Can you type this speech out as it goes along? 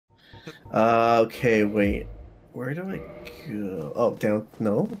Okay, wait. Where do I go? Oh, down.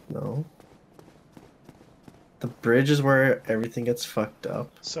 No, no. The bridge is where everything gets fucked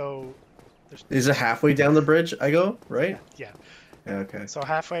up. So, there's, Is it halfway down the bridge I go, yeah, right? yeah. Yeah, okay. So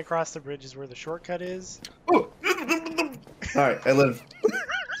halfway across the bridge is where the shortcut is. Oh! Alright, I live.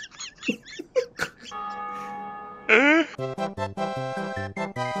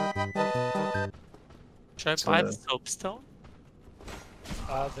 Should I Just buy the gonna... soapstone?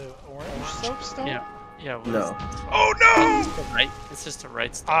 The orange soapstone? Yeah. Yeah, what is No. Oh It's no! just the right, it's just the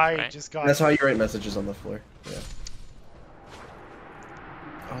right stuff, I right? just got. That's how you write messages on the floor. Yeah.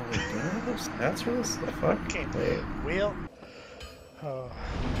 Oh, wait, do I have those stats for this? The fuck? Okay. Wait. Wheel. Oh.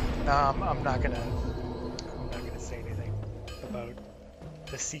 Nah, I'm not gonna. I'm not gonna say anything about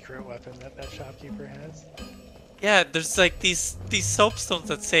the secret weapon that that shopkeeper has. Yeah, there's like these soapstones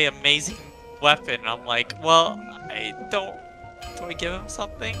that say amazing weapon. I'm like, well, I don't. Do I give him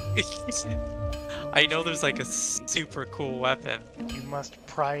something? I know there's like a super cool weapon. You must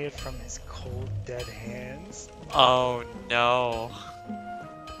pry it from his cold, dead hands. Oh no.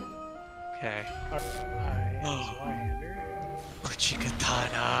 Okay.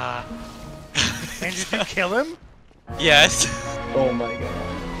 Uchikatana. And did you kill him? Yes. Oh my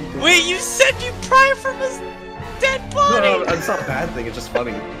god. Wait, you said you pry from his dead body? No, it's not a bad thing, it's just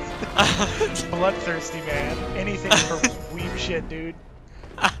funny. Bloodthirsty man. Anything for weeb shit, dude.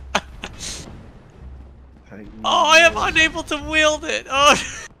 Oh, I am unable to wield it. Oh.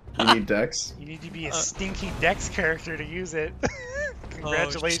 You need Dex? You need to be a stinky Dex character to use it.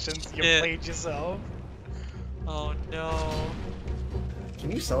 Congratulations, you played yourself. Oh no.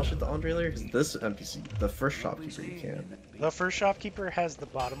 Can you sell shit to Andre later? Because this NPC, the first shopkeeper, you can. The first shopkeeper has the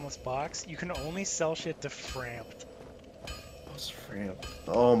bottomless box. You can only sell shit to Framped.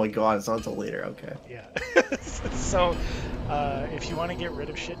 Oh my god, it's not until later, okay. Yeah. So, if you want to get rid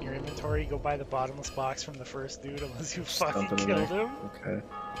of shit in your inventory, go buy the bottomless box from the first dude, unless you fucking killed him. Okay.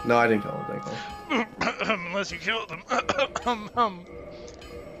 No, I didn't kill him, thank you. Unless you killed him.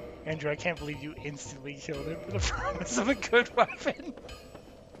 Andrew, I can't believe you instantly killed him for the promise of a good weapon.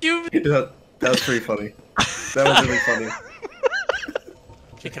 That was pretty funny. That was really funny.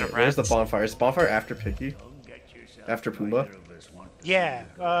 Kicking Okay, where's the bonfire? Is the bonfire after Picky? After Pumbaa? Yeah,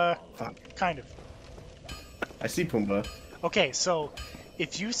 kind of. I see Pumbaa. Okay, so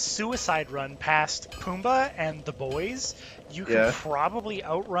if you suicide run past Pumbaa and the boys, you can probably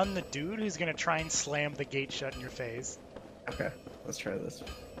outrun the dude who's gonna try and slam the gate shut in your face. Okay, let's try this.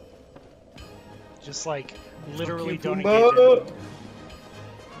 Just like literally don't engage it.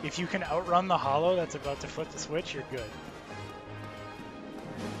 If you can outrun the hollow that's about to flip the switch, you're good.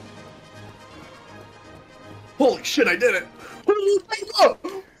 Holy shit, I did it!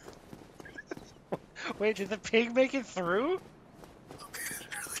 Wait, did the pig make it through?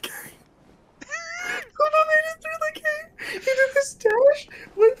 Pumbaa made it through the gate! He did this dash,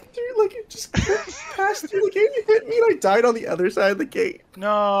 went through, like, it just passed through the gate, he hit me, and I died on the other side of the gate.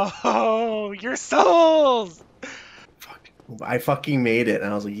 No, your souls! I fucking made it,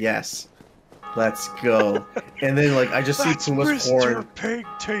 and I was like, yes, let's go. And then, like, I just see Pumbaa's horn. Mr. Pig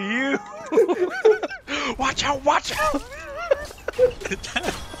to you! Watch out, watch out!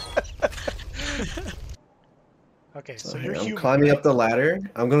 Okay, so you're I'm human. climbing up the ladder.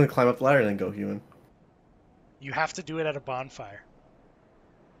 I'm gonna climb up the ladder and then go human. You have to do it at a bonfire.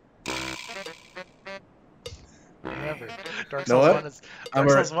 Remember, Dark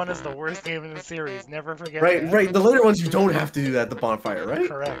Souls 1 is the worst game in the series. Never forget that. Right. The later ones you don't have to do that at the bonfire, right?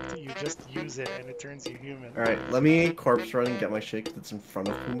 Correct. You just use it and it turns you human. Alright, let me corpse run and get my shit that's in front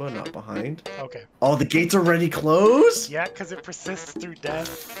of Pumbaa, not behind. Okay. Oh, the gate's already closed? Yeah, because it persists through death.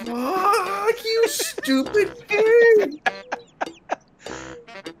 Fuck, you stupid pig!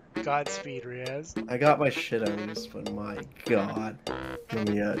 Godspeed, Riaz. I got my shit at least, but my god. Let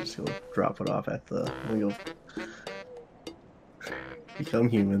me just go drop it off at the... Let me go... Become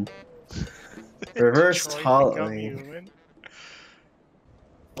human. Reverse hotline.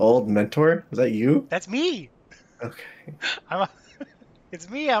 Old mentor? Was that you? That's me! Okay. It's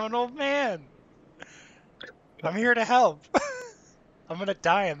me, I'm an old man. I'm here to help. I'm gonna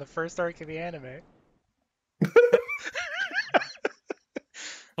die in the first arc of the anime.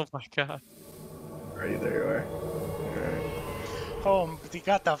 Oh my god. Alright, there you are. Alright. Oh, you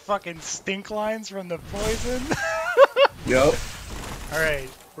got the fucking stink lines from the poison? Yep. Alright,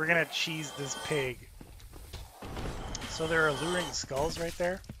 we're gonna cheese this pig. So there are alluring skulls right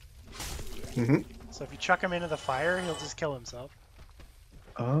there. Mm-hmm. So if you chuck him into the fire, he'll just kill himself.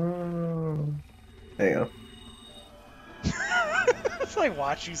 Oh. There you go. It's like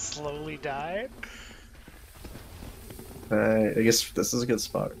watch you slowly die. I guess this is a good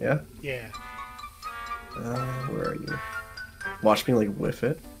spot. Yeah. Yeah. Where are you? Watch me like whiff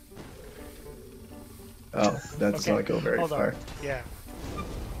it. Oh, that does not go very far. On. Yeah.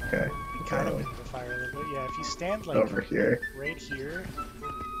 Okay. Kind of into the fire a little bit. Yeah, if you stand like over here, right here,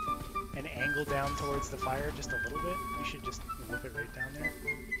 and angle down towards the fire just a little bit, you should just whip it right down there.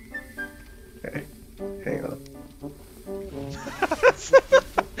 Okay. Hang on.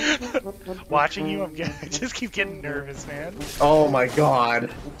 Watching you, I just keep getting nervous, man. Oh my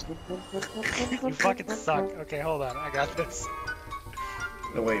god. You fucking suck. Okay, hold on. I got this.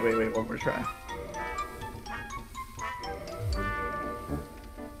 No, wait. One more try.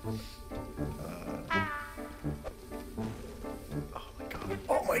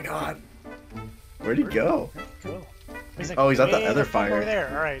 Oh my god. Where'd he go? Cool. He's like, oh, he's at the other fire. Over there.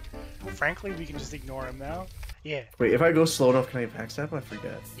 All right. Frankly, we can just ignore him now. Yeah. Wait, if I go slow enough, can I backstab him? I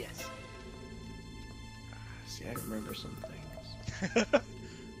forget. Yes. See, I remember some things.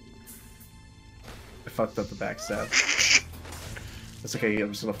 I fucked up the backstab. It's okay.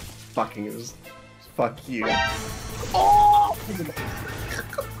 I'm just gonna fucking use. Fuck you. Oh!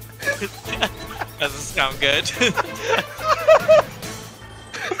 Doesn't sound good.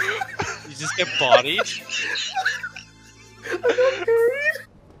 You just get bodied.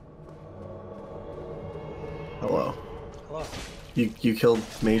 Hello. Hello. You killed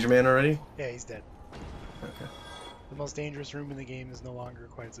Major Man already? Yeah, he's dead. Okay. The most dangerous room in the game is no longer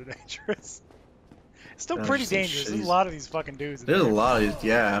quite so dangerous. It's still Oh, pretty dangerous. There's a lot of these fucking dudes. There's a lot of these,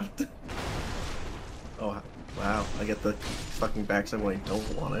 yeah. Oh, wow. I get the fucking backstab when I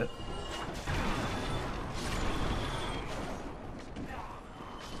don't want it.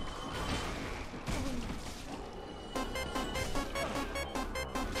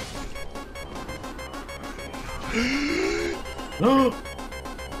 No!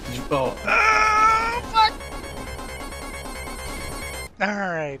 Oh. Fuck!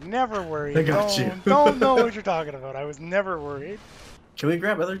 Alright, never worry. I got you. Don't know what you're talking about. I was never worried. Can we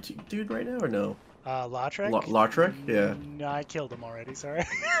grab other dude right now or no? Lordran? Lordran? Yeah. No, I killed him already, sorry.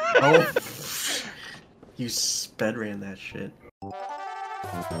 Oh. You sped ran that shit.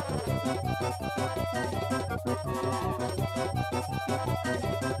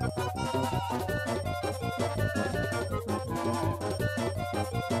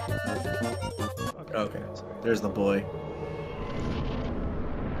 Okay, there's the boy.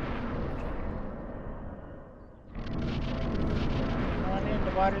 Come on in,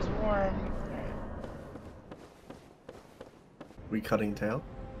 the water's warm. We cutting tail?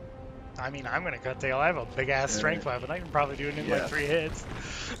 I mean, I'm gonna cut tail. I have a big ass strength weapon. I can probably do it in like 3 hits.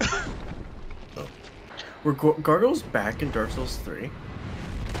 Oh. Were gargoyles back in Dark Souls 3?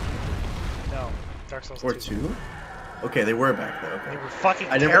 No, Dark Souls or 2? Okay, they were back though. Okay. They were fucking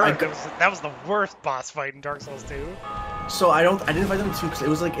terrible. That was the worst boss fight in Dark Souls 2. So I didn't fight them too because it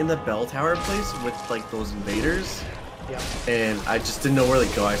was like in the bell tower place with like those invaders. Yeah. And I just didn't know where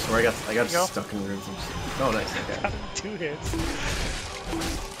to go. I swear I got stuck in the rooms. Oh, nice. Okay. Got him 2 hits.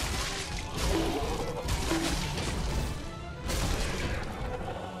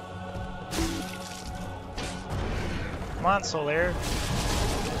 Come on, Solaire.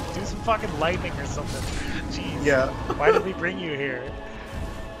 Do some fucking lightning or something. Jeez. Yeah. Why did we bring you here?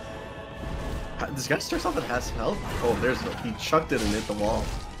 This guy starts off and has health. Oh, he chucked it and hit the wall.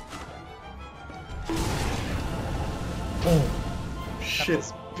 Oh, shit.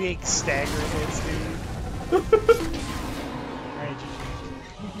 This big stagger hits, dude. Alright,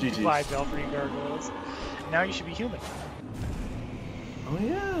 GG. GG. Bye, Belfry Gargoyles. Now you should be human. Oh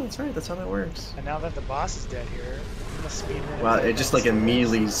yeah, that's right. That's how that works. And now that the boss is dead here, I'm gonna speedrun it. Wow, it just like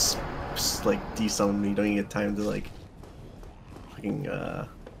immediately like desummoned me. Don't even get time to like fucking The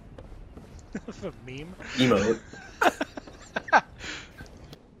meme. emote.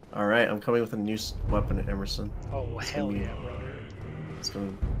 All right, I'm coming with a new weapon, Emerson. Oh hell yeah, brother! It's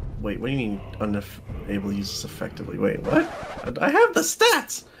gonna. Wait, what do you mean unable to use this effectively? Wait, what? I have the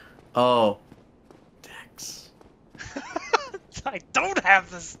stats. Oh, Dex. I don't have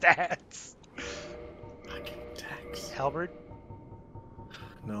the stats. Fucking Dex. Halberd.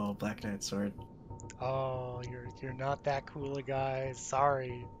 No, Black Knight sword. Oh, you're not that cool a guy.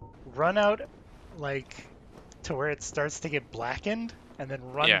 Sorry. Run out, like, to where it starts to get blackened, and then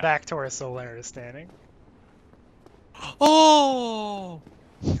run back to where Solaire is standing. Oh!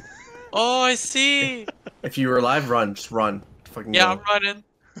 Oh, I see! If you were alive, run. Just run. Fucking yeah, go. I'm running.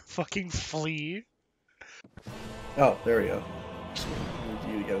 Fucking flee. Oh, there we go. Just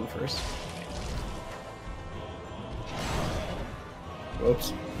need you to get him first.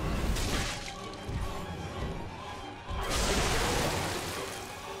 Whoops.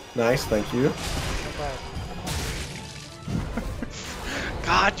 Nice, thank you. Not bad.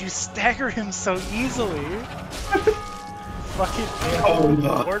 God, you stagger him so easily. Fucking nail. Oh,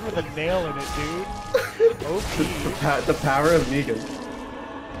 no. Lord with a nail in it, dude. OP. The power of Negan.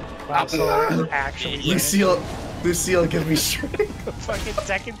 Wow, so actually. Lucille, give me strength. Fucking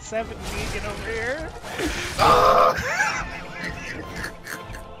Tekken 7 Negan over here.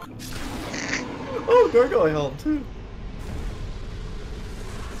 Oh, Gargoyle help too.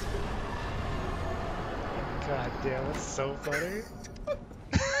 God damn, that's so funny.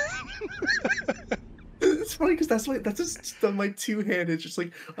 It's funny because that's just my two-handed. Just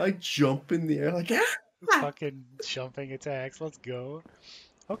like I jump in the air like Fucking jumping attacks. Let's go.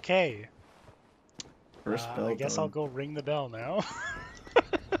 Okay. First bell I guess done. I'll go ring the bell now.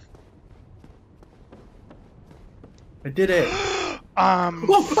 I did it.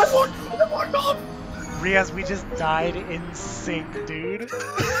 Oh, Riaz, we just died in sync, dude.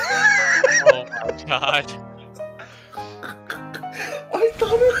 Oh my god. I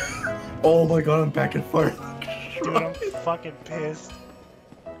thought it. Oh my god, I'm back and forth. Dude, I'm fucking pissed.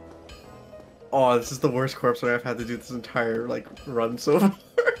 Oh, this is the worst corpse run I've had to do this entire like run so far.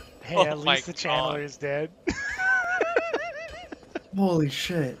 Hey, Oh at my least the channeler's dead. Holy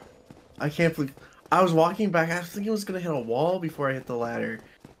shit. I can't believe I was walking back, I was thinking I was gonna hit a wall before I hit the ladder.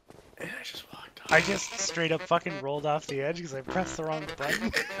 And I just walked off. I just straight up fucking rolled off the edge because I pressed the wrong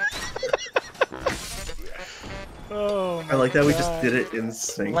button. Oh my I like that we God. just did it in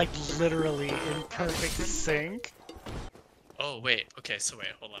sync. Like literally in perfect sync. Oh wait, okay, so wait,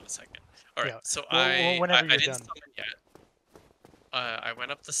 hold on a second. Alright, Yeah. so Well, whenever I you're didn't done. summon yet. I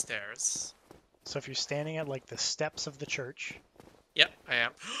went up the stairs. So if you're standing at like the steps of the church. Yep, I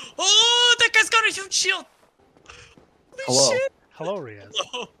am. Oh, that guy's got a huge shield! Holy Hello. shit! Hello, Riaz.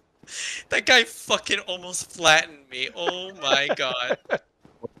 Hello. That guy fucking almost flattened me. Oh my god.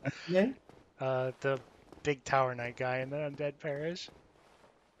 Yeah? The big tower knight guy in the Undead Parish.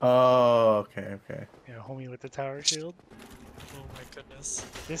 Oh, okay, okay. You know, homie with the tower shield. Oh my goodness.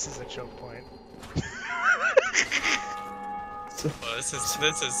 This is a choke point.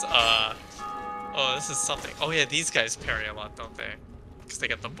 Oh, this is something. Oh yeah, these guys parry a lot, don't they? Because they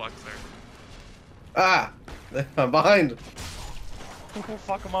get the buckler. Ah! I'm behind!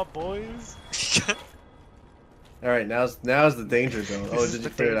 Fuck them up, boys. Alright, now's the danger zone. Oh, This is did you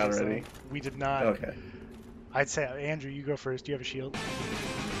the clear it out danger already? zone. We did not. Okay. I'd say, Andrew, you go first. Do you have a shield?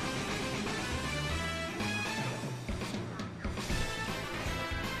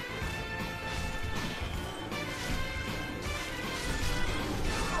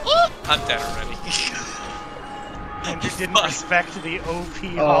 I'm dead already. Andrew didn't Fuck. respect the OP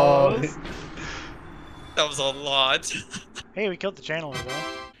Oh. hollows. That was a lot. Hey, we killed the channeler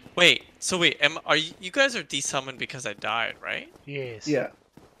though. Wait, are you guys are desummoned because I died, right? Yes. Yeah.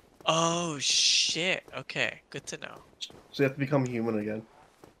 Oh shit. Okay, good to know. So you have to become human again.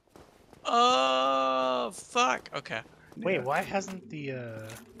 Oh fuck. Okay. Wait, Yeah. why hasn't the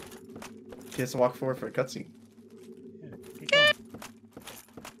He has to walk forward for a cutscene. keep going.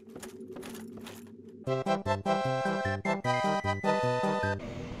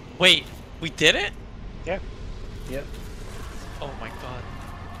 Wait, we did it? Yeah. Yep. Oh my god.